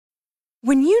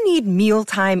When you need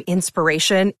mealtime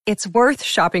inspiration, it's worth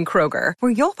shopping Kroger,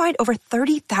 where you'll find over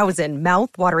 30,000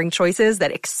 mouth-watering choices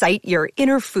that excite your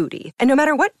inner foodie. And no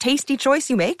matter what tasty choice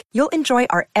you make, you'll enjoy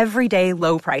our everyday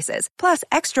low prices, plus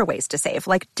extra ways to save,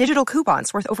 like digital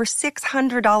coupons worth over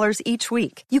 $600 each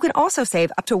week. You can also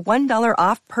save up to $1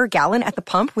 off per gallon at the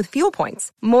pump with fuel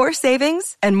points. More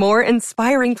savings and more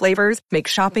inspiring flavors make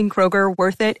shopping Kroger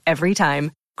worth it every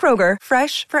time. Kroger,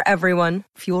 fresh for everyone.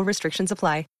 Fuel restrictions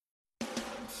apply.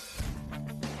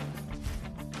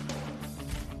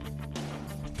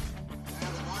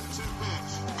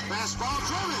 Fastball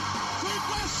driven, deep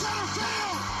left center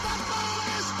field. That ball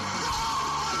is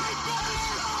gone. It's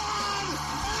gone.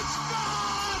 It's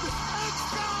gone. It's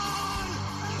gone.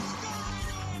 It's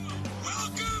gone.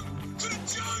 Welcome to the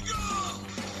jungle.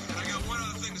 And I got one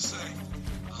other thing to say.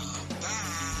 I'm back.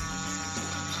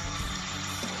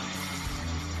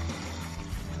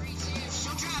 3-2.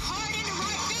 She'll drive hard into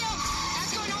right field.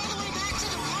 That's going all the way back to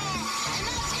the wall, and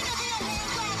that's going to be a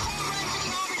walk-off home run for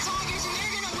the Auburn Tigers, and they're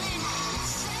going to win.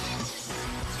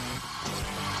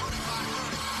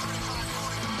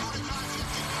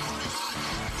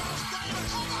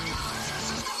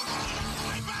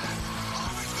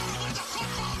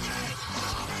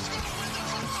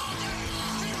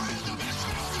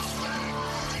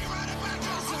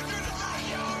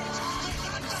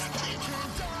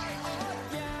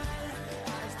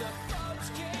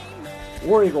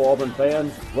 War Eagle Auburn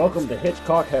fans, welcome to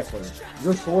Hitchcock Hecklers,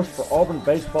 your source for Auburn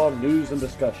baseball news and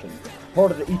discussion.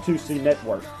 Part of the E2C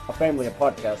Network, a family of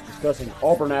podcasts discussing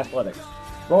Auburn athletics.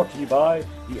 Brought to you by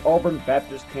the Auburn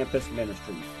Baptist Campus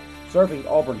Ministries, serving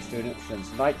Auburn students since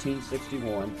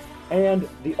 1961, and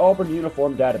the Auburn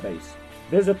Uniform Database.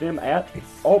 Visit them at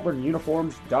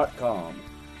auburnuniforms.com.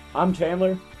 I'm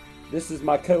Chandler. This is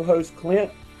my co-host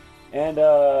Clint, and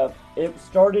it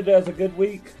started as a good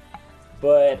week,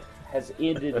 but has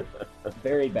ended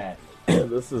very badly.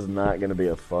 This is not going to be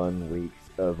a fun week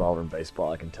of Auburn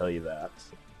baseball, I can tell you that.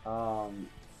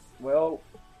 Well,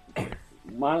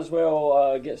 might as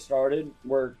well get started.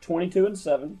 We're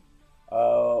 22-7.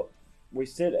 We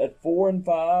sit at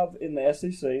 4-5 in the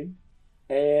SEC,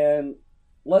 and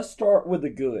let's start with the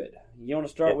good. You want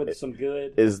to start with some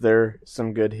good? Is there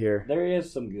some good here? There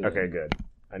is some good. Okay, good.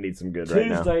 I need some good right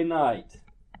now. Tuesday night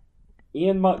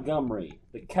in Montgomery,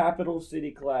 the Capital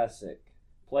City Classic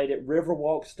played at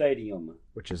Riverwalk Stadium.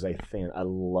 Which is a fan. I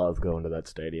love going to that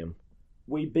stadium.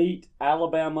 We beat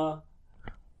Alabama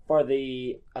for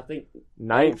the, I think,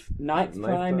 ninth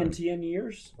time in 10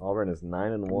 years. Auburn is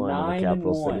 9-1 in the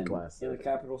Capital City Classic. In the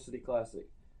Capital City Classic.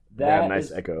 We got a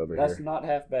nice echo over here. That's not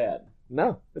half bad.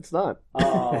 No, it's not.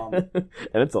 And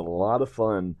it's a lot of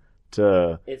fun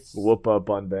to whoop up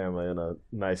on Bama in a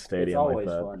nice stadium like that.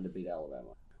 It's always fun to beat Alabama.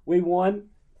 We won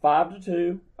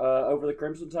 5-2 over the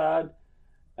Crimson Tide,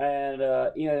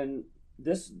 and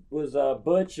this was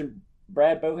Butch and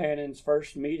Brad Bohannon's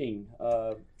first meeting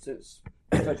since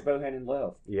Coach Bohannon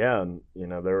left. Yeah, and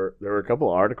there were a couple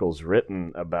articles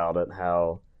written about it,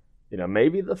 how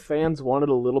maybe the fans wanted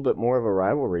a little bit more of a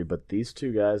rivalry, but these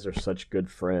two guys are such good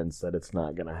friends that it's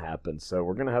not going to happen. So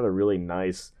we're going to have a really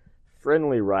nice,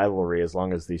 friendly rivalry as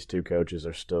long as these two coaches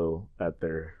are still at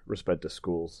their respective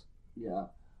schools. Yeah.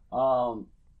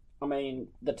 I mean,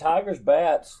 the Tigers'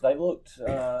 bats, they looked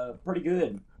pretty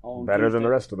good on Better than the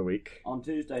rest of the week. On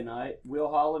Tuesday night. Will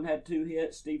Holland had 2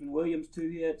 hits, Stephen Williams 2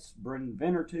 hits, Brendan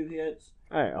Venner 2 hits.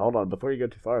 Hey, hold on. Before you go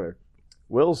too farther,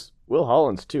 Will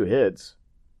Holland's 2 hits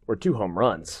were 2 home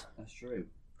runs. That's true.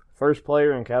 First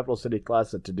player in Capital City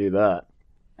Classic to do that.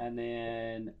 And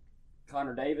then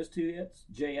Connor Davis 2 hits,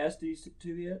 Jay Estes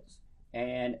 2 hits,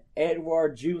 and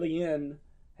Edouard Julien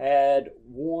had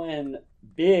 1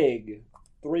 big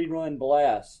 3-run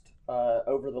blast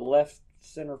over the left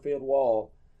center field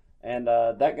wall, and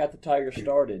that got the Tigers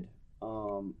started. I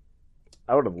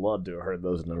would have loved to have heard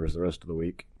those numbers the rest of the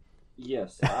week.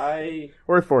 Yes,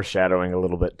 We're foreshadowing a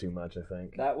little bit too much, I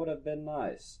think. That would have been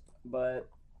nice, but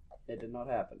it did not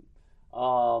happen.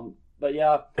 But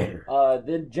yeah,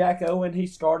 then Jack Owen, he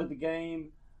started the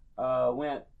game,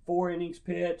 went 4 innings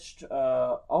pitched,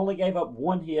 only gave up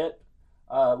 1 hit.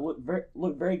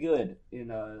 Looked very good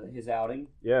in his outing.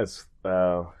 Yes,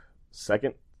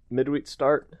 second midweek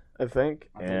start, I think.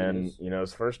 And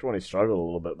his first one he struggled a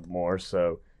little bit more,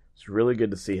 so it's really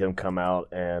good to see him come out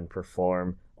and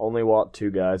perform. Only walked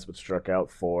 2 guys, but struck out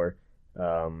 4.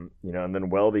 And then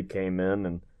Welby came in,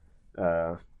 and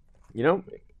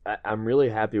I'm really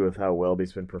happy with how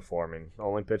Welby's been performing.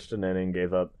 Only pitched an inning,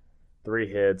 gave up 3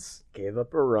 hits, gave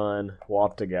up a run,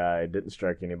 walked a guy, didn't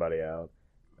strike anybody out.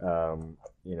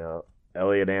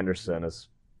 Elliot Anderson has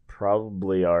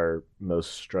probably our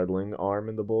most struggling arm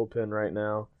in the bullpen right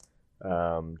now.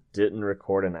 Didn't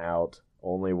record an out,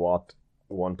 only walked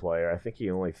one player. I think he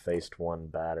only faced one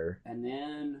batter. And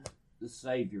then the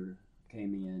savior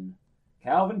came in,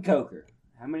 Calvin Coker.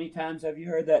 How many times have you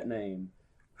heard that name?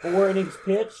 4 innings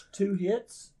pitched, 2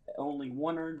 hits, only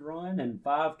 1 earned run, and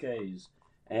 5 Ks.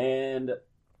 And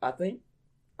I think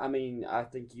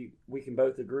we can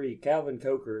both agree Calvin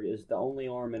Coker is the only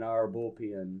arm in our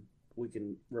bullpen we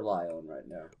can rely on right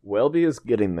now. Welby is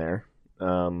getting there.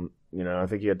 I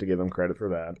think you have to give him credit for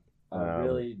that. I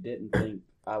really didn't think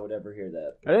I would ever hear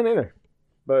that. I didn't either.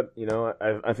 But,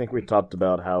 I think we talked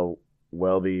about how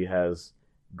Welby has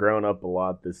grown up a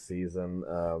lot this season.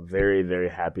 Very, very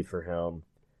happy for him.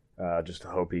 Just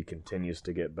hope he continues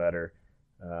to get better.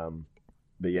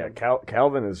 But yeah,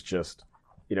 Calvin is just,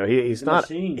 he's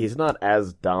not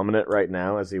as dominant right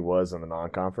now as he was in the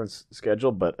non-conference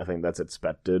schedule, but I think that's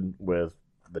expected with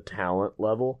the talent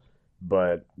level.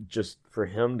 But just for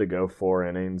him to go 4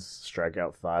 innings, strike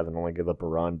out 5, and only give up a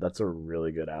run, that's a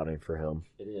really good outing for him.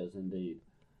 It is indeed.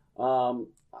 Well,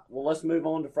 let's move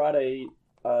on to Friday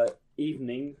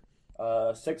evening,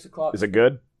 6 o'clock. Is it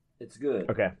good? It's good.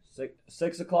 Okay.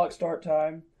 6 o'clock start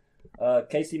time.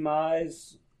 Casey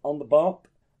Mize on the bump.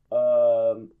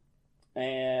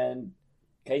 And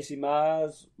Casey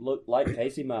Mize looked like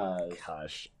Casey Mize.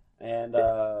 Gosh. And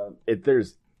if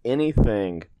there's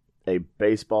anything a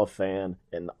baseball fan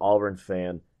and an Auburn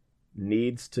fan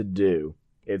needs to do,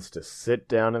 it's to sit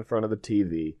down in front of the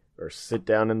TV or sit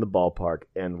down in the ballpark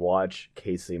and watch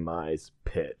Casey Mize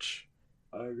pitch.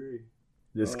 I agree.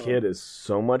 This kid is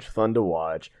so much fun to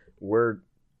watch. We're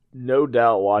no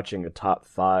doubt watching a top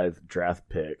 5 draft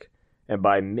pick, and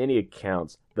by many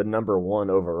accounts, the number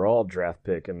 1 overall draft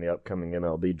pick in the upcoming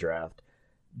MLB draft,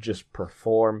 just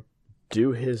perform,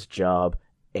 do his job,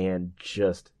 and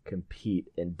just compete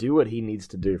and do what he needs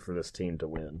to do for this team to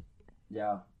win.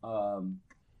 Yeah.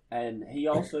 And he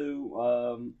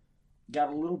also got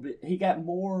a little bit. He got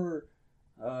more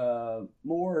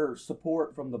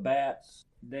support from the bats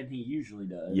than he usually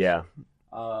does. Yeah.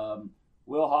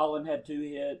 Will Holland had 2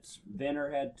 hits.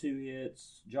 Venner had 2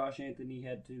 hits. Josh Anthony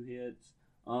had 2 hits.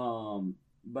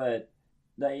 But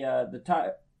they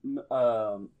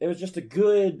it was just a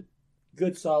good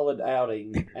solid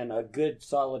outing and a good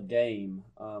solid game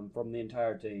from the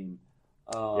entire team.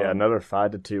 Another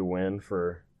 5-2 win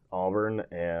for Auburn,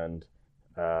 and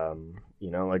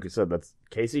like we said, that's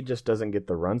Casey just doesn't get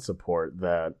the run support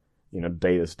that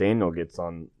Davis Daniel gets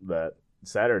on that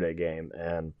Saturday game,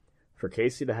 and for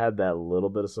Casey to have that little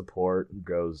bit of support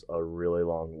goes a really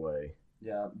long way.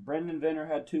 Yeah, Brendan Venner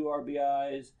had 2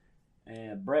 RBIs,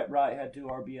 and Brett Wright had 2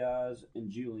 RBIs, and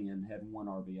Julian had 1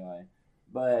 RBI.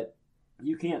 But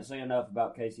you can't say enough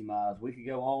about Casey Mize. We could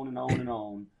go on and on and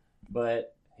on,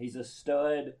 but he's a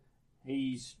stud.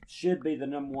 He should be the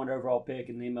number 1 overall pick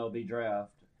in the MLB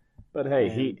draft. But hey,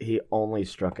 he only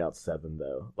struck out 7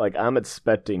 though. Like, I'm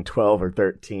expecting 12 or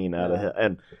 13 out of him,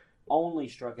 and only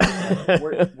struck out 7.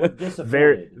 We're disappointed.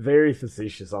 Very, very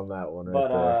facetious on that one, right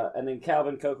there. And then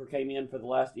Calvin Coker came in for the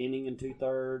last inning and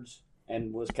 2/3,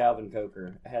 and was Calvin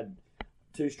Coker. Had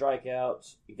 2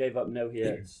 strikeouts. He gave up no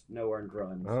hits, no earned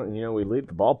runs. Well, we leave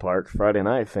the ballpark Friday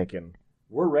night thinking,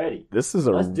 we're ready. Let's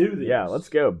do this. Yeah, let's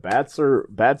go. Bats are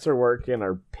working.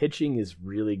 Our pitching is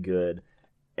really good,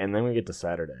 and then we get to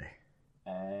Saturday,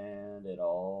 and it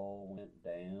all went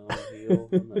downhill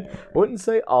from there. Wouldn't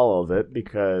say all of it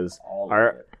because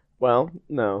our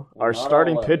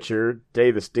starting pitcher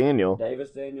Davis Daniel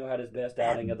had his best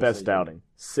outing of the season. Best outing.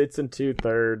 Sits in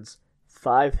 2/3,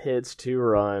 5 hits, 2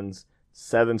 runs,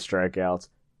 7 strikeouts,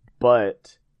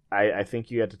 but I think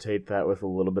you have to take that with a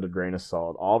little bit of grain of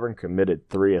salt. Auburn committed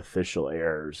 3 official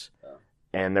errors,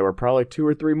 and there were probably 2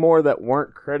 or 3 more that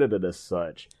weren't credited as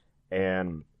such.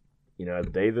 And,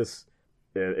 Davis,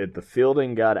 if the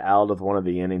fielding got out of one of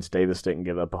the innings, Davis didn't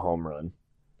give up a home run.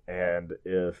 And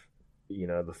if,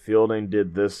 the fielding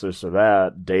did this or so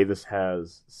that, Davis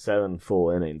has 7 full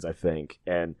innings, I think.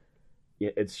 And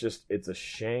it's a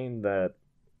shame that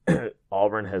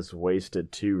Auburn has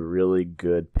wasted 2 really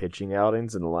good pitching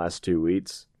outings in the last 2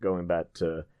 weeks, going back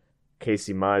to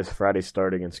Casey Mize Friday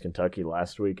start against Kentucky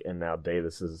last week, and now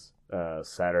Davis's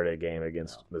Saturday game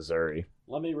against Missouri.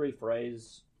 Let me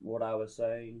rephrase what I was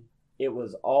saying. It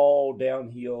was all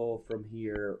downhill from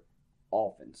here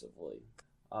offensively.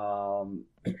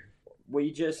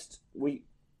 We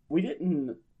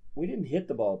didn't hit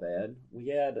the ball bad. We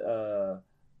had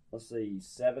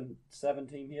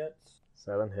 17 hits.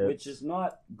 7 hits. Which is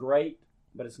not great,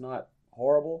 but it's not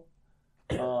horrible.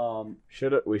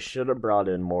 We should have brought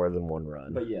in more than one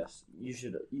run. But yes,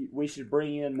 we should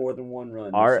bring in more than one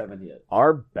run. Our 7 hits.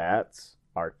 Our bats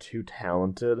are too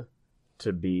talented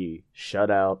to be shut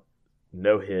out,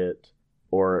 no hit,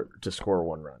 or to score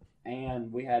 1 run.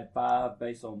 And we had 5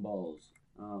 base on balls,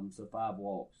 so 5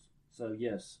 walks. So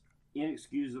yes,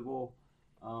 inexcusable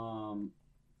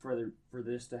for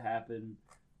this to happen.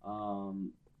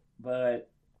 But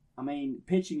I mean,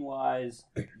 pitching wise,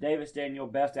 Davis Daniel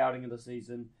best outing of the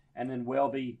season, and then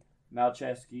Welby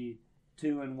Malcheski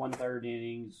 2 1/3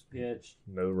 innings pitched,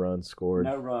 No runs scored.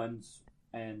 no runs,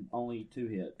 and only 2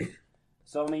 hits.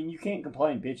 So I mean, you can't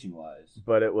complain pitching wise.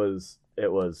 But it was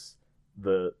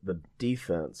the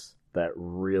defense that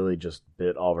really just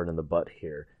bit Auburn in the butt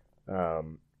here. A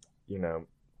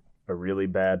really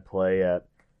bad play at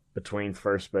between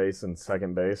first base and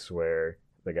second base where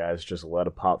the guys just let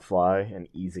a pop fly and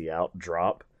easy out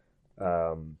drop.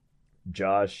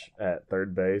 Josh at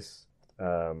third base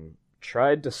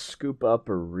tried to scoop up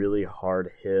a really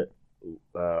hard hit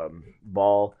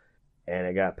ball, and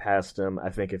it got past him. I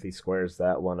think if he squares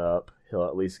that one up, he'll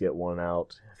at least get 1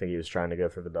 out. I think he was trying to go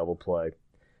for the double play.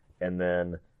 And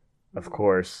then, of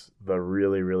course, the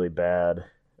really, really bad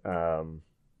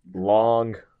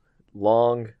long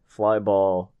fly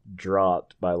ball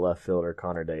dropped by left fielder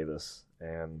Connor Davis.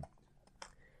 And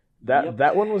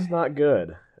that one was not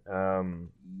good.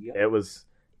 It was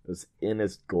in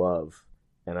his glove.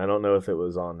 And I don't know if it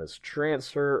was on his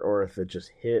transfer or if it just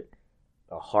hit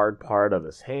a hard part of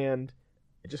his hand.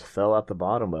 It just fell out the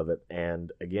bottom of it.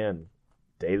 And again,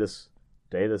 Davis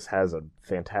has a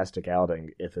fantastic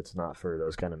outing if it's not for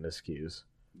those kind of miscues.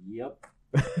 Yep.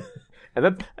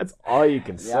 And that's all you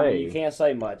can say. I mean, you can't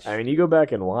say much. I mean, you go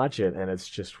back and watch it, and it's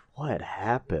just what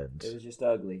happened. It was just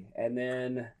ugly. And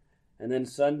then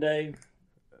Sunday,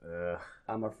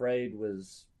 I'm afraid,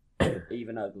 was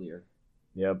even uglier.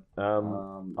 Yep.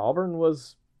 Auburn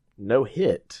was no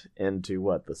hit into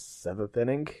the 7th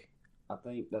inning? I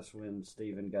think that's when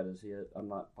Steven got his hit. I'm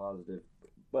not positive.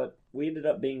 But we ended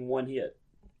up being 1 hit.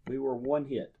 We were 1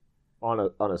 hit. On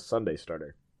a Sunday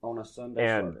starter. On a Sunday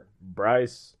and starter.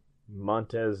 Bryce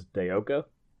Montez de Oca,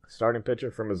 starting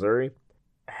pitcher from Missouri,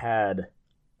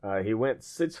 he went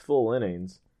 6 full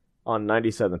innings on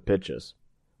 97 pitches,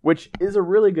 which is a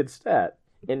really good stat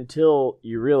until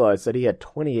you realize that he had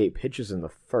 28 pitches in the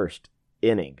first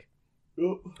inning.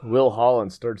 Will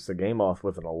Holland starts the game off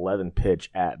with an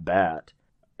 11-pitch at bat,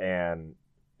 and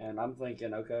I'm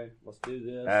thinking, okay, let's do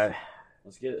this.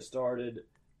 Let's get it started.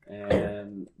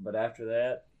 But after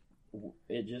that,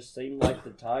 it just seemed like the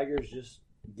Tigers just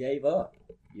gave up,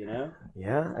 Yeah,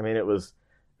 I mean, it was.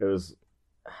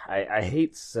 I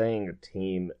hate saying a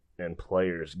team and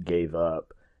players gave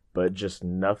up, but just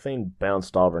nothing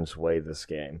bounced Auburn's way this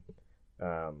game.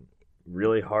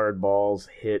 Really hard balls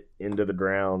hit into the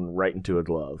ground, right into a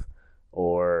glove.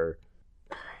 Or,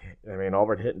 I mean,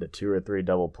 Auburn hit into 2 or 3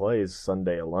 double plays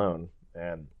Sunday alone.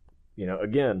 And,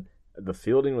 again, the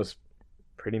fielding was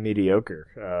pretty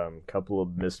mediocre. Couple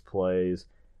of missed plays.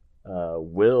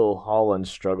 Will Holland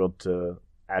struggled to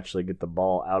actually get the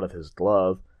ball out of his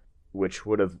glove, which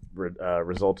would have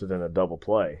resulted in a double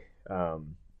play.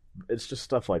 It's just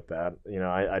stuff like that.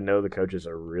 I know the coaches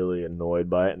are really annoyed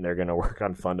by it, and they're going to work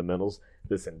on fundamentals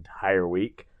this entire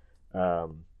week.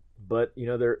 But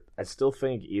I still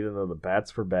think even though the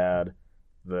bats were bad,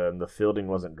 the fielding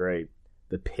wasn't great,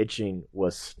 the pitching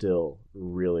was still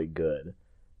really good,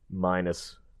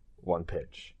 minus 1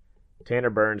 pitch. Tanner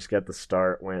Burns got the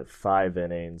start, went 5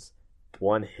 innings,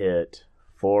 1 hit,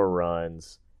 4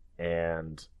 runs,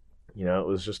 and it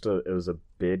was a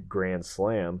big grand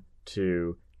slam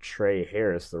to Trey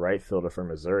Harris, the right fielder from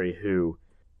Missouri, who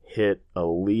hit a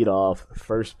leadoff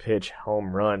first pitch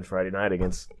home run Friday night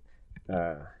against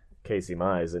Casey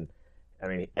Mize. And I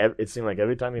mean, it seemed like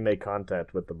every time he made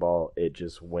contact with the ball, it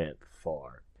just went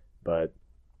far. But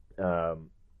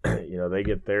they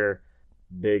get their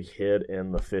big hit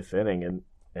in the 5th inning,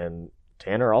 and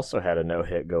Tanner also had a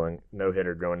no-hitter going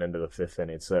into the 5th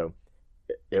inning. So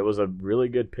it was a really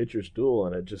good pitcher's duel,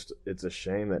 and it's a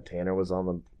shame that Tanner was on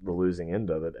the losing end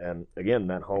of it. And again,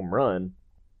 that home run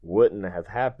wouldn't have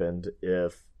happened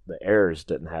if the errors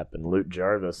didn't happen. Luke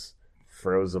Jarvis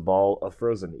froze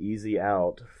an easy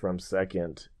out from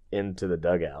second into the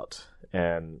dugout,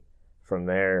 and from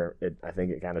there, I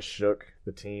think it kind of shook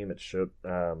the team. It shook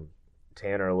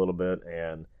Tanner a little bit,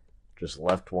 and just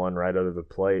left one right over the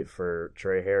plate for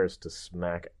Trey Harris to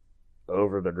smack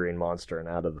over the Green Monster and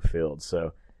out of the field.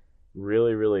 So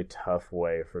really, really tough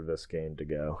way for this game to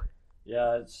go.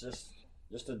 Yeah, it's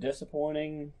just a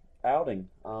disappointing outing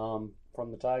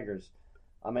from the Tigers.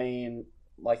 I mean,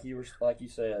 like you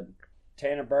said,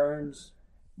 Tanner Burns,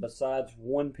 besides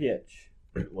one pitch,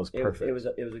 was perfect. It was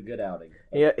a good outing.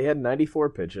 He had 94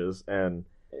 pitches, and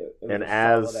It was and a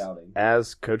solid outing.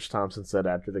 as Coach Thompson said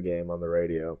after the game on the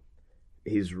radio,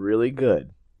 he's really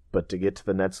good, but to get to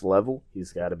the next level,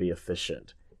 he's got to be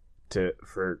efficient.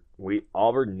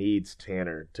 Auburn needs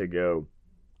Tanner to go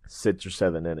 6 or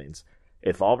 7 innings.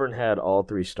 If Auburn had all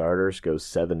 3 starters go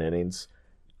 7 innings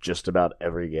just about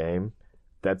every game,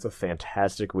 that's a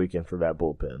fantastic weekend for that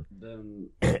bullpen.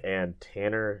 And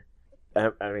Tanner,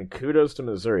 I mean, kudos to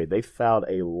Missouri. They fouled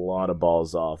a lot of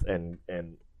balls off and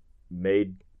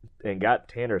got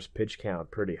Tanner's pitch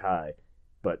count pretty high.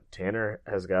 But Tanner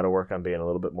has got to work on being a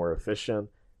little bit more efficient.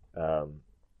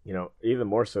 Even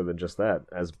more so than just that,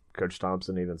 as Coach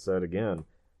Thompson even said again,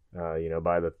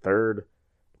 by the third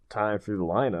time through the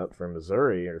lineup for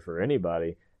Missouri or for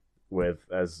anybody, with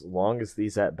as long as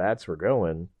these at-bats were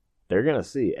going, they're going to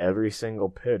see every single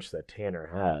pitch that Tanner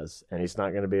has, and he's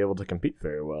not going to be able to compete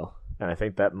very well. And I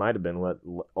think that might have been what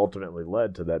ultimately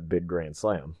led to that big grand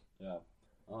slam. Yeah.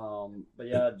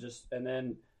 And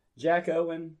then Jack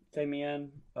Owen came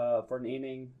in for an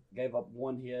inning, gave up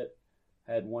 1 hit,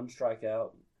 had 1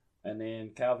 strikeout, and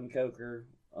then Calvin Coker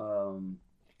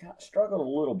struggled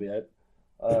a little bit.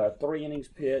 3 innings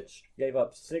pitched, gave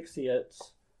up 6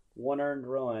 hits, 1 earned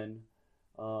run,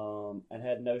 and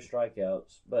had no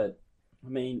strikeouts. But I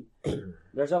mean,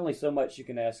 there's only so much you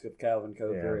can ask of Calvin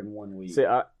Coker in 1 week. See,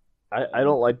 I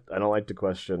don't like to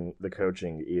question the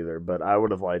coaching either, but I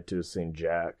would have liked to have seen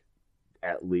Jack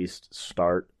at least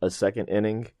start a second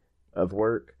inning of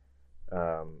work.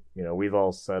 We've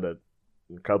all said it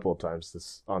a couple of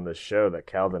times on this show that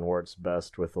Calvin works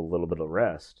best with a little bit of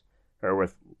rest, or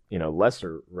with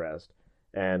lesser rest.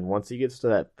 And once he gets to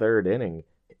that 3rd inning,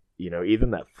 even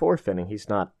that 4th inning, he's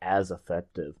not as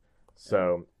effective.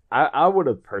 So I would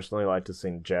have personally liked to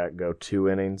seen Jack go 2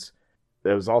 innings.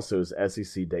 It was also his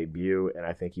SEC debut, and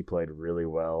I think he played really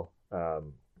well.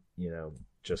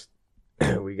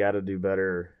 We got to do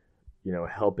better,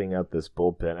 helping out this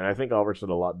bullpen. And I think Auburn did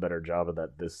a lot better job of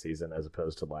that this season as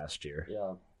opposed to last year.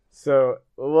 Yeah. So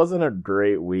it wasn't a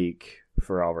great week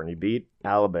for Auburn. You beat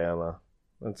Alabama.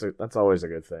 That's always a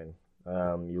good thing.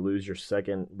 You lose your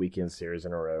 2nd weekend series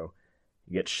in a row.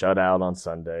 You get shut out on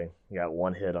Sunday. You got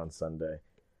 1 hit on Sunday.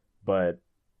 But,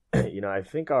 I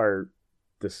think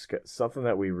something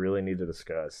that we really need to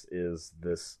discuss is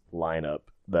this lineup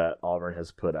that Auburn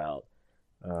has put out.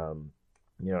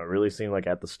 It really seemed like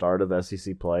at the start of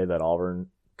SEC play that Auburn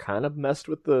kind of messed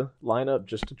with the lineup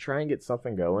just to try and get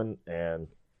something going. And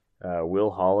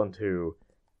Will Holland, who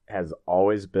has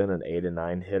always been an 8 and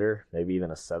 9 hitter, maybe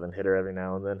even a 7 hitter every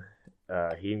now and then,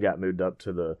 he got moved up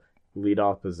to the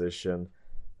leadoff position.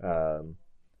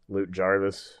 Luke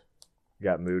Jarvis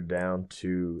got moved down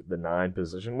to the 9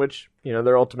 position, which,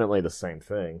 they're ultimately the same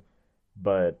thing.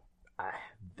 But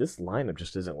this lineup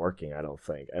just isn't working, I don't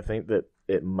think. I think that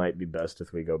it might be best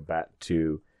if we go back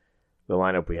to the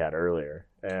lineup we had earlier.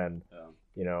 And,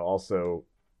 also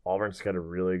Auburn's got a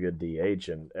really good DH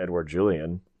in Edward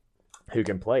Julian, who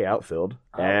can play outfield.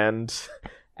 And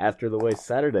after the way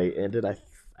Saturday ended, I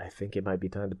think it might be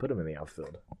time to put him in the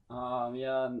outfield.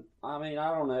 Yeah, I mean,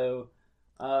 I don't know.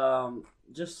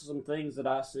 Just some things that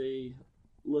I see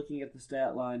looking at the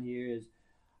stat line here is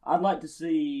I'd like to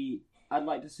see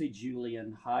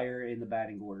Julian higher in the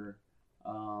batting order.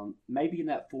 Maybe in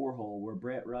that 4 hole where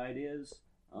Brett Wright is.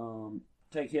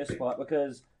 Take his spot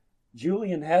because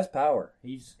Julian has power.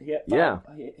 He's hit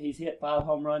 5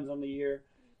 home runs on the year,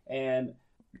 and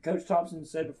Coach Thompson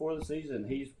said before the season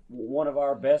he's one of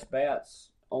our best bats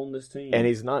on this team. And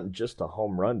he's not just a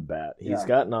home run bat. He's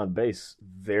gotten on base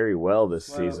very well this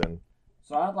season.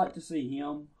 So I'd like to see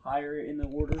him higher in the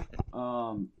order.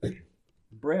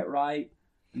 Brett Wright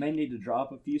may need to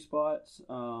drop a few spots.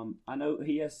 I know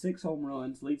he has 6 home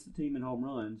runs, leads the team in home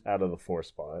runs. Out of the 4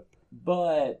 spot.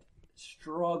 But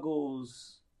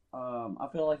struggles, I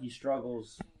feel like he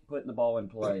struggles putting the ball in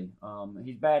play.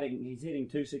 He's hitting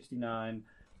 .269.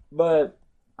 But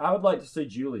I would like to see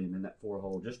Julian in that 4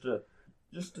 hole just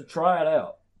to try it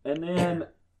out. And then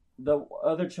the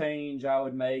other change I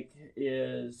would make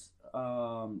is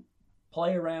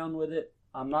play around with it.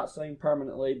 I'm not saying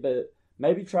permanently, but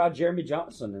maybe try Jeremy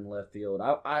Johnson in left field.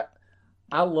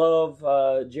 I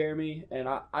love Jeremy, and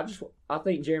I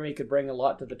think Jeremy could bring a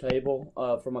lot to the table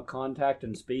from a contact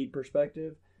and speed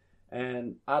perspective,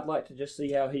 and I'd like to just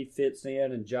see how he fits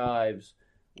in and jives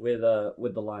with the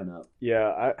lineup.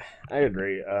 Yeah, I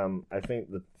agree. I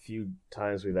think the few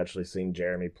times we've actually seen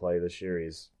Jeremy play this year,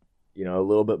 he's a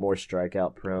little bit more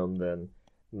strikeout prone than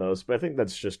most, but I think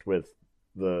that's just with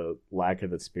the lack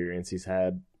of experience he's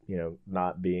had.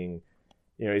 Not being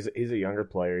he's a younger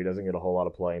player. He doesn't get a whole lot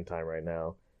of playing time right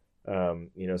now.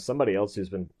 Somebody else who's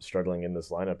been struggling in this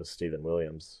lineup is Steven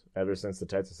Williams. Ever since the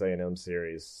Texas A&M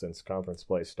series, since conference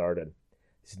play started,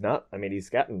 he's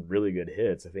gotten really good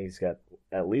hits. I think he's got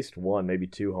at least one, maybe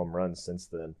two home runs since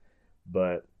then,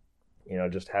 but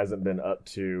just hasn't been up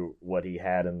to what he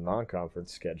had in the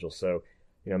non-conference schedule. So,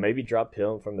 maybe drop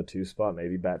him from the 2 spot,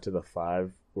 maybe back to the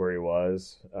 5 where he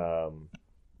was.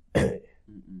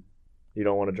 You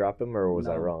don't want to drop him, or was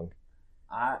I wrong?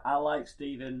 I like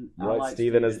Steven. You like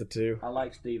Steven as the 2? I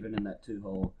like Steven in that 2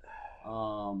 hole.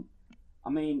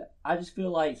 I just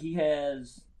feel like he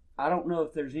has. I don't know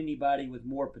if there's anybody with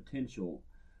more potential.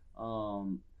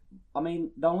 The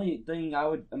only thing I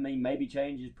would, maybe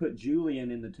change is put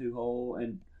Julian in the 2 hole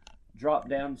and drop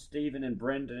down Steven and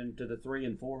Brendan to the 3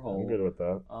 and 4 hole. I'm good with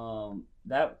that.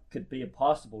 That could be a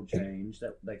possible change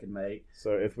that they could make.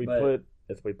 So if we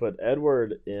put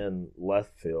Edward in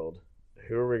left field,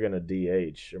 who are we going to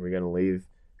DH? Are we going to leave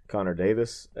Connor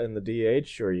Davis in the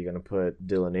DH, or are you going to put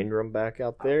Dylan Ingram back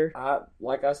out there?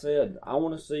 Like I said, I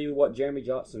want to see what Jeremy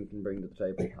Johnson can bring to the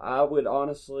table. I would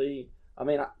honestly,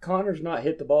 Connor's not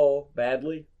hit the ball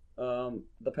badly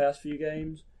the past few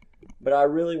games, but I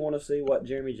really want to see what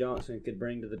Jeremy Johnson could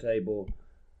bring to the table.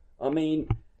 And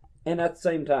at the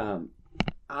same time,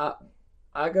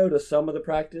 I go to some of the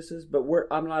practices, but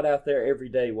I'm not out there every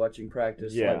day watching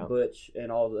practice like Butch and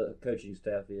all the coaching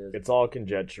staff is. It's all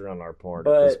conjecture on our part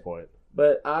at this point.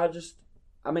 But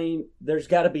there's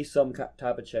got to be some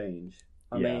type of change.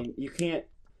 You can't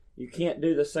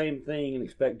do the same thing and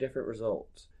expect different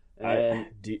results.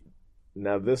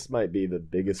 Now this might be the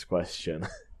biggest question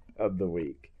of the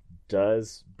week.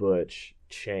 Does Butch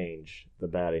change the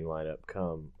batting lineup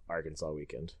come Arkansas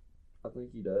weekend? I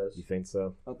think he does. You think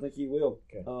so? I think he will.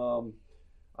 Okay.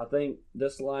 I think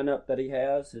this lineup that he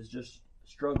has just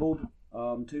struggled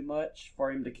too much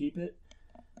for him to keep it,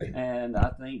 and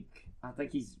I think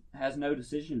he has no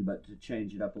decision but to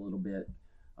change it up a little bit.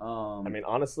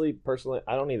 Honestly, personally,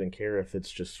 I don't even care if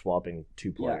it's just swapping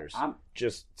 2 players.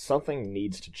 Just something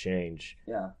needs to change.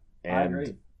 Yeah, and, I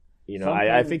agree.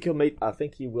 I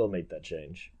think he will make that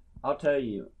change. I'll tell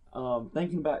you.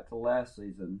 Thinking back to last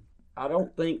season, I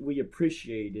don't think we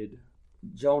appreciated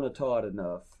Jonah Todd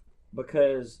enough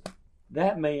because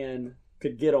that man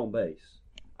could get on base.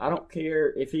 I don't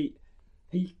care if he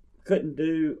couldn't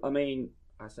do. I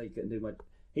say he couldn't do much.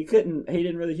 He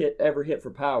didn't really ever hit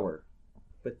for power,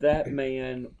 but that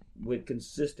man would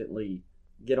consistently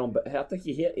get on. I think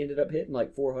he ended up hitting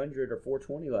like 400 or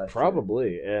 420 last year.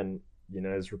 Probably, and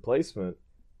his replacement,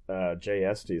 Jay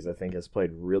Estes, I think has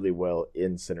played really well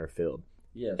in center field.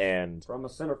 Yes, and from a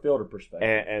center fielder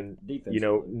perspective, and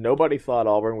nobody thought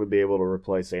Auburn would be able to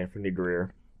replace Anthony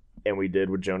Greer, and we did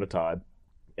with Jonah Todd,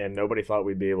 and nobody thought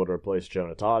we'd be able to replace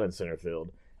Jonah Todd in center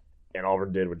field, and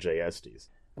Auburn did with Jay Estes.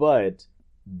 But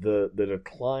the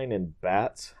decline in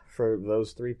bats for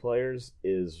those 3 players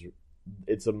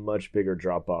it's a much bigger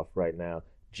drop off right now.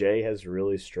 Jay has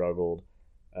really struggled.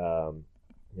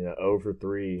 0 for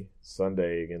 3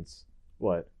 Sunday against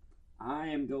what? I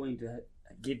am going to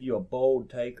give you a bold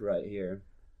take right here.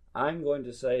 I'm going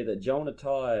to say that Jonah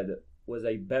Todd was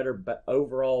a better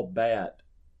overall bat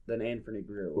than Anthony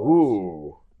Greer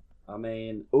was.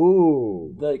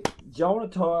 Jonah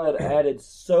Todd added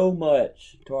so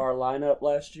much to our lineup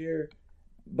last year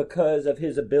because of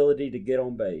his ability to get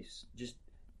on base. Just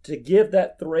to give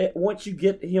that threat. Once you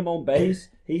get him on base,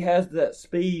 he has that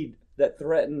speed that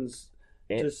threatens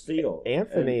to steal.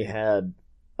 Anthony had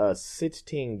a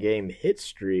 16-game hit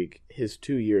streak his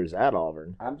 2 years at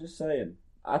Auburn. I'm just saying.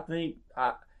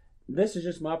 This is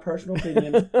just my personal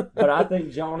opinion, but I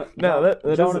think Jonah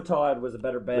Todd was a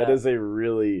better bat. That is a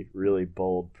really, really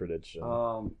bold prediction.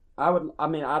 I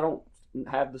don't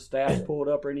have the stats pulled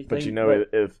up or anything. But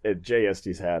if Jay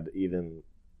Estes had even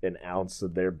an ounce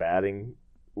of their batting,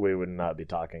 we would not be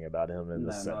talking about him in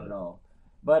the Senate. Not at all.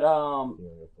 But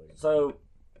so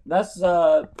that's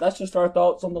just our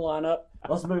thoughts on the lineup.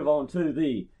 Let's move on to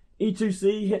the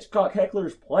E2C Hitchcock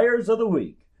Hecklers Players of the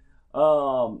Week.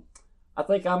 I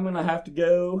think I'm gonna have to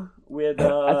go with.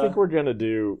 I think we're gonna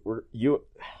do.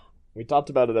 We talked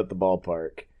about it at the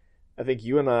ballpark. I think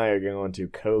you and I are going to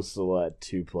co-select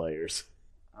 2 players.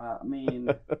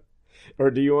 Or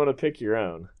do you want to pick your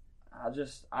own?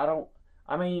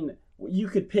 You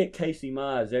could pick Casey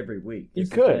Mize every week. You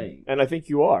could, and I think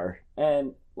you are.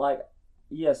 And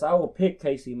yes, I will pick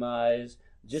Casey Mize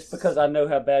just because I know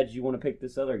how bad you want to pick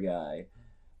this other guy.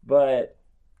 But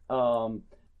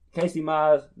Casey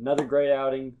Mize, another great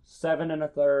outing, 7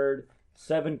 1/3,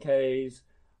 7 Ks.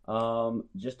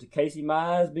 Just a Casey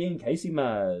Mize being Casey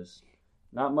Mize.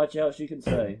 Not much else you can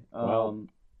say. Well,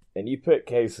 and you pick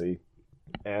Casey,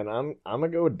 and I'm gonna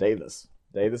go with Davis.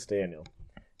 Davis Daniel,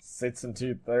 6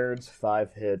 2/3,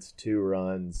 5 hits, 2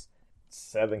 runs,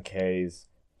 7 Ks,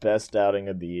 best outing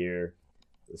of the year.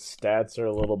 The stats are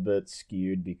a little bit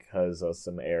skewed because of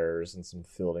some errors and some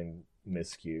fielding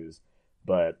miscues,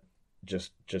 but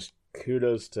just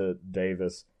kudos to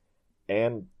Davis.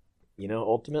 And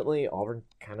ultimately Auburn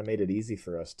kind of made it easy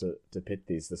for us to pick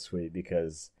these this week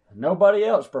because nobody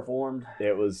else performed.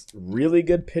 it was really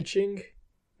good pitching,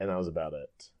 and that was about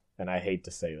it. And I hate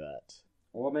to say that.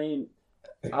 Well, I mean,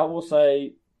 I will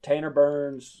say Tanner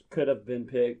Burns could have been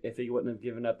picked if he wouldn't have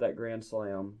given up that grand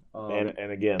slam.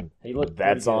 And again, he looked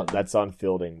that's pretty on good. that's on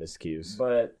fielding miscues.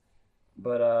 But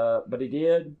he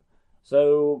did.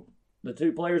 So the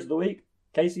 2 players of the week,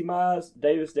 Casey Mize,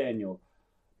 Davis Daniel.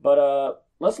 But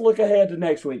let's look ahead to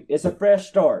next week. It's a fresh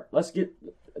start. Let's get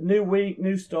a new week,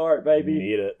 new start, baby.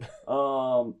 Need it.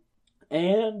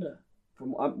 And from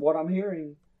what I'm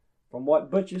hearing, from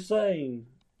what Butch is saying,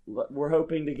 we're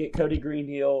hoping to get Cody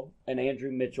Greenhill and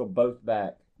Andrew Mitchell both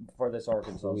back for this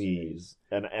Arkansas series.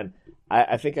 Please. And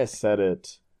I think I said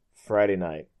it Friday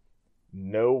night.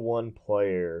 No one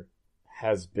player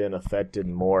has been affected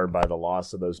more by the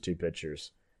loss of those 2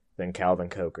 pitchers than Calvin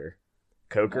Coker.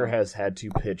 Coker has had to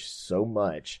pitch so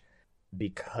much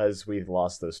because we've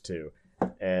lost those 2.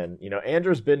 And,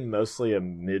 Andrew's been mostly a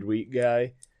midweek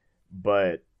guy,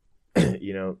 but,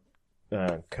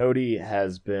 Cody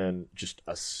has been just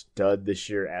a stud this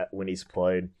year when he's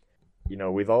played.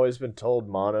 We've always been told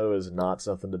mono is not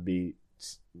something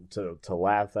to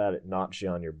laugh at, notch you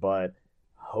on your butt.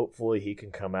 Hopefully he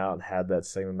can come out and have that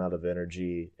same amount of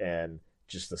energy and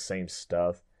just the same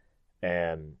stuff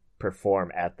and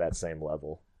perform at that same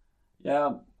level.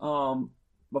 Yeah.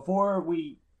 Before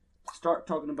we start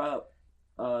talking about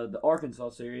the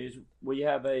Arkansas series, we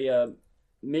have a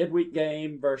midweek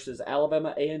game versus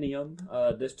Alabama A&M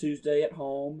this Tuesday at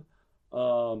home.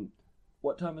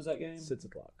 What time is that game? 6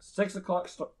 o'clock. 6 o'clock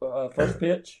first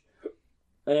pitch,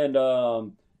 and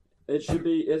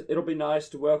it'll be nice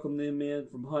to welcome them in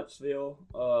from Huntsville.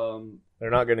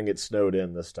 They're not going to get snowed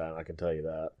in this time, I can tell you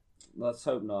that. Let's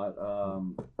hope not.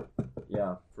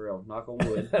 Yeah, for real. Knock on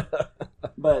wood.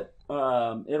 But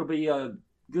it'll be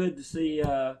good to see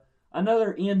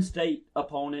another in-state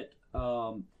opponent.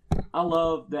 I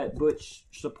love that Butch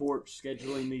supports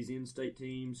scheduling these in-state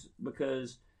teams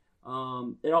because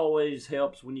it always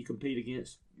helps when you compete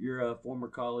against your former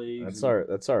colleagues.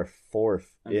 That's our 4th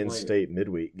and in-state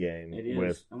midweek game It is.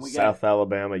 with And we South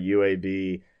Alabama,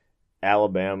 UAB,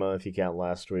 Alabama, if you count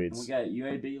last week's. And we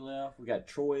got UAB left. We got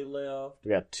Troy left. We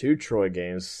got 2 Troy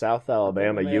games, South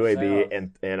Alabama, we have UAB, South.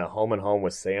 and a home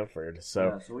with Samford. So,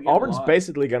 Yeah, so we got a Auburn's lot.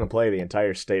 basically going to play the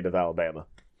entire state of Alabama.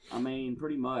 I mean,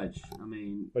 pretty much.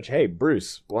 Which, hey,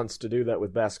 Bruce wants to do that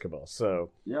with basketball.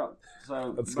 So, Yeah.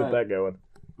 So let's get that going.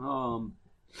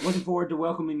 Looking forward to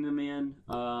welcoming them in.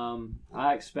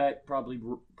 I expect probably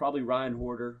Ryan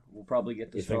Horter will probably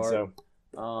get the You start. think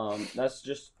so? That's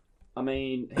just. I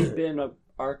mean, he's been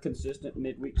our consistent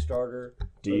midweek starter for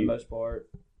the most part.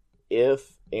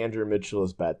 If Andrew Mitchell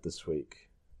is back this week,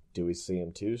 do we see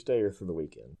him Tuesday or for the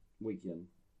weekend? Weekend.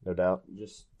 No doubt.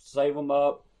 Just save them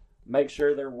up. Make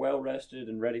sure they're well rested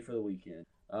and ready for the weekend.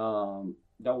 Don't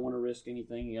want to risk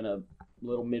anything in a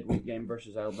little midweek game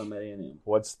versus Alabama A&M.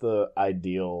 What's the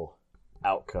ideal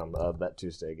outcome of that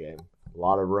Tuesday game? A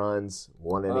lot of runs,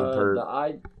 1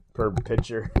 inning per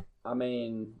pitcher. I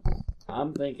mean,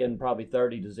 I'm thinking probably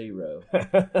 30-0.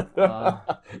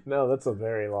 No, that's a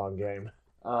very long game.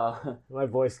 My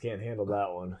voice can't handle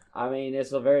that one. I mean,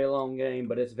 it's a very long game,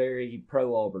 but it's very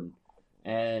pro-Auburn.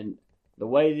 And the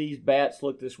way these bats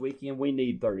look this weekend, we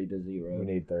need 30-0. We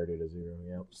need 30-0,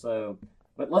 yep. So,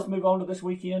 but let's move on to this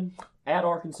weekend at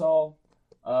Arkansas.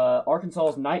 Arkansas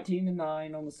is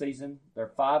 19-9 on the season.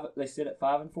 They sit at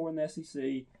 5-4 in the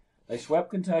SEC. They swept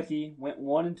Kentucky, went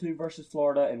 1-2 versus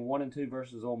Florida, and 1-2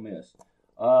 versus Ole Miss.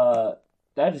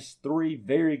 That is 3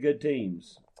 very good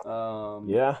teams.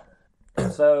 Yeah.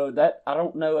 So that I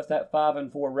don't know if that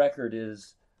 5-4 record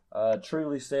is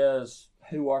truly says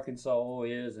who Arkansas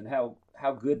is and how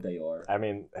good they are. I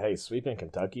mean, hey, sweeping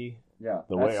Kentucky. Yeah,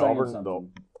 The way Auburn,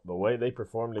 the way they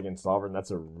performed against Auburn,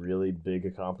 that's a really big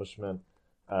accomplishment.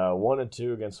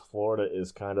 1-2 against Florida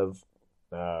is kind of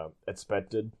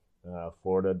expected.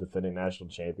 Florida, defending national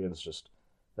champions,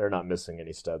 they're not missing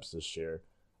any steps this year.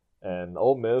 And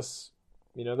Ole Miss,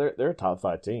 they're a top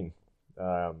 5 team.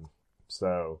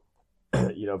 So,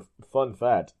 fun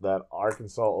fact, that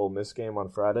Arkansas Ole Miss game on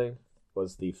Friday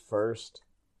was the first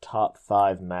top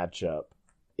 5 matchup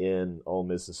in Ole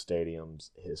Miss's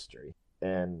stadium's history.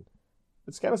 And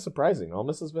it's kind of surprising. Ole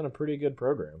Miss has been a pretty good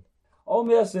program. Ole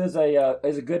Miss is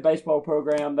a good baseball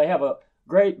program. They have a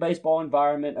great baseball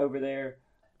environment over there.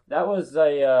 That was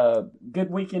a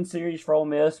good weekend series for Ole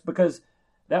Miss because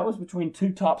that was between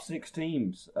two top 6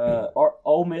 teams.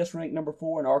 Ole Miss ranked number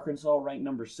 4 and Arkansas ranked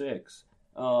number 6.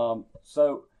 And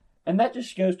that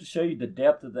just goes to show you the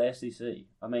depth of the SEC.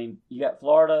 I mean, you got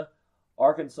Florida,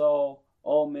 Arkansas,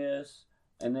 Ole Miss,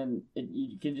 and then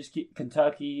you can just keep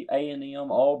Kentucky,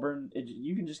 A&M, Auburn.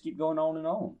 You can just keep going on and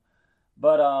on.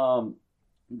 But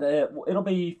it'll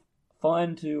be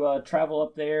fun to travel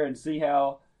up there and see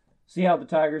how the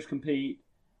Tigers compete.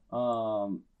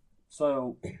 And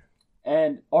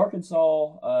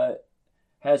Arkansas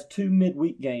has 2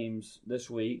 midweek games this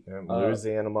week.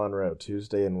 Louisiana Monroe,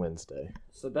 Tuesday and Wednesday.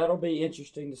 So that'll be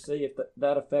interesting to see if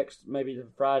that affects maybe the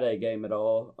Friday game at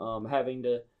all.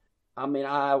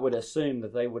 I would assume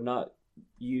that they would not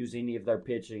use any of their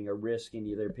pitching or risk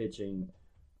any of their pitching,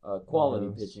 quality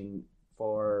pitching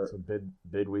for it's a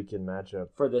big weekend matchup.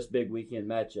 For this big weekend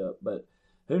matchup. But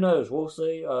who knows? We'll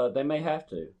see. They may have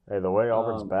to. Hey, the way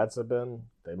Auburn's bats have been,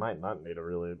 they might not need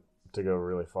to go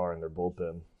really far in their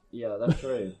bullpen. Yeah, that's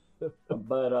true.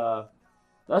 But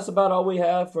that's about all we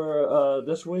have for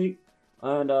this week.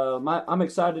 And I'm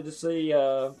excited to see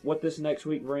what this next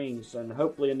week brings, and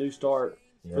hopefully a new start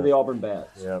for the Auburn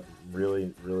Bats. Yep,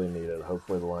 really, really need it.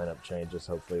 Hopefully the lineup changes.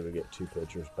 Hopefully we get 2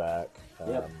 pitchers back.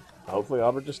 Hopefully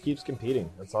Auburn just keeps competing.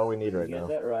 That's all we need right now.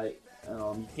 Get that right.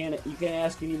 You can't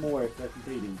ask any more if they're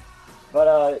competing.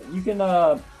 But you can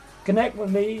connect with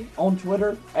me on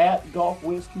Twitter at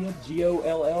GolfWizKid,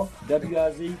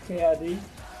 GOLLWIZKID.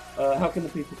 How can the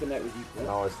people connect with you, Clint? You can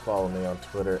always follow me on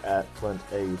Twitter at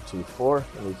ClintAU24,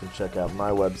 and you can check out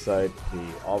my website, the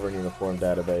Auburn Uniform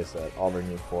Database, at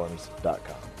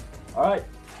auburnuniforms.com. All right.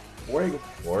 War Eagle.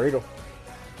 War Eagle.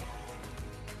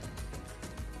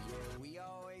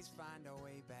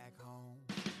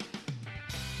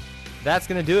 That's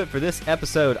going to do it for this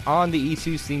episode on the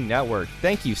E2C Network.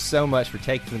 Thank you so much for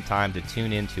taking the time to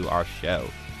tune into our show.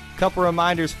 Couple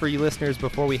reminders for you listeners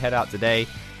before we head out today.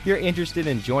 If you're interested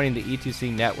in joining the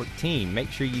E2C Network team,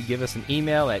 make sure you give us an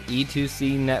email at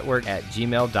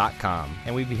e2cnetwork@gmail.com,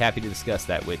 and we'd be happy to discuss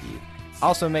that with you.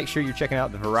 Also, make sure you're checking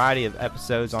out the variety of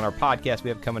episodes on our podcast we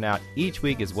have coming out each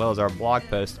week, as well as our blog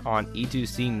post on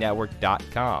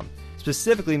e2cnetwork.com.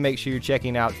 Specifically, make sure you're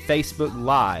checking out Facebook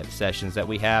Live sessions that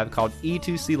we have called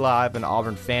E2C Live and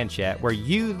Auburn Fan Chat, where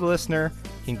you, the listener,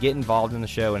 can get involved in the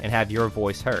show and have your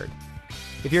voice heard.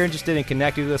 If you're interested in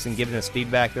connecting with us and giving us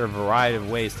feedback, there are a variety of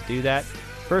ways to do that.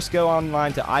 First, go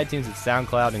online to iTunes and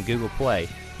SoundCloud and Google Play.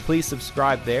 Please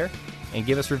subscribe there and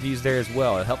give us reviews there as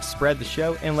well. It helps spread the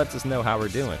show and lets us know how we're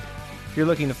doing. If you're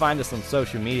looking to find us on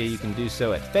social media, you can do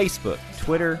so at Facebook,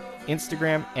 Twitter,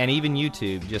 Instagram, and even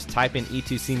YouTube. Just type in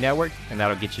E2C Network, and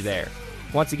that'll get you there.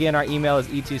 Once again, our email is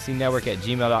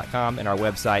e2cnetwork@gmail.com, and our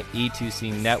website,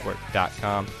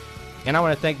 e2cnetwork.com. And I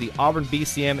want to thank the Auburn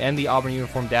BCM and the Auburn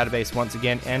Uniform Database once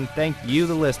again, and thank you,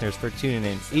 the listeners, for tuning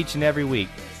in each and every week.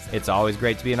 It's always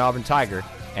great to be an Auburn Tiger,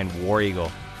 and War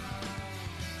Eagle.